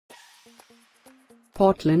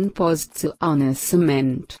Portland Pozzolana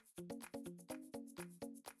cement.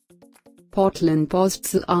 Portland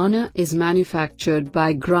Pozzolana is manufactured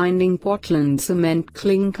by grinding Portland cement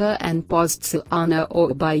clinker and pozzolana,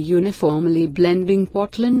 or by uniformly blending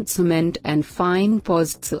Portland cement and fine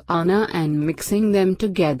pozzolana and mixing them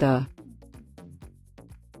together.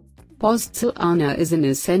 Pozzolana is an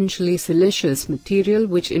essentially siliceous material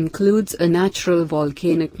which includes a natural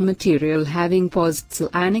volcanic material having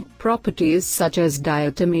pozzolanic properties such as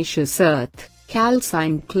diatomaceous earth,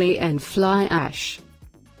 calcined clay and fly ash.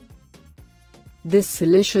 This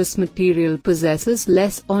siliceous material possesses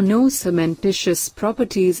less or no cementitious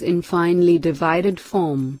properties in finely divided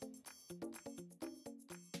form.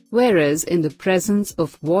 Whereas in the presence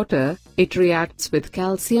of water, it reacts with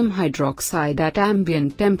calcium hydroxide at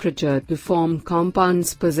ambient temperature to form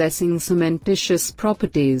compounds possessing cementitious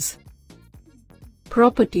properties.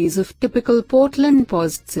 Properties of typical Portland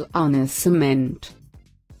Pozzolana cement.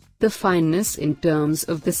 The fineness in terms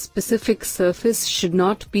of the specific surface should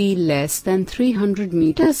not be less than 300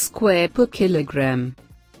 m² per kilogram.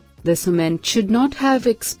 The cement should not have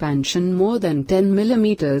expansion more than 10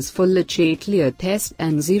 mm for Le Chatelier test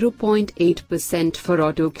and 0.8% for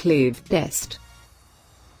autoclave test.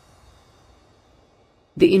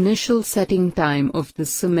 The initial setting time of the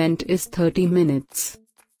cement is 30 minutes.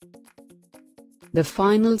 The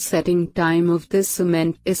final setting time of this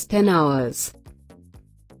cement is 10 hours.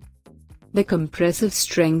 The compressive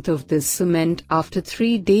strength of this cement after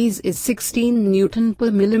 3 days is 16 Newton per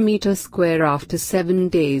millimeter square, after 7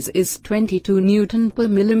 days is 22 Newton per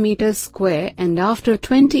millimeter square, and after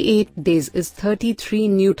 28 days is 33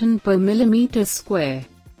 Newton per millimeter square.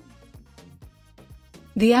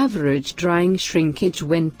 The average drying shrinkage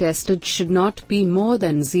when tested should not be more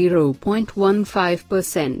than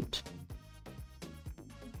 0.15%.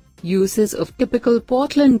 Uses of typical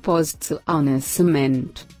Portland Pozzolana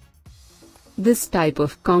cement. This type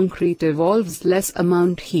of concrete evolves less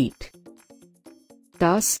amount heat.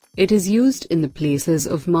 Thus, it is used in the places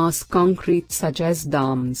of mass concrete such as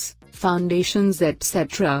dams, foundations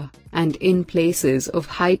etc., and in places of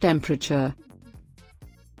high temperature.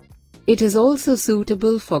 It is also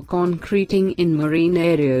suitable for concreting in marine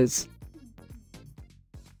areas.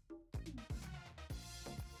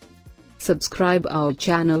 Subscribe our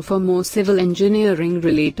channel for more civil engineering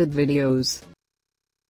related videos.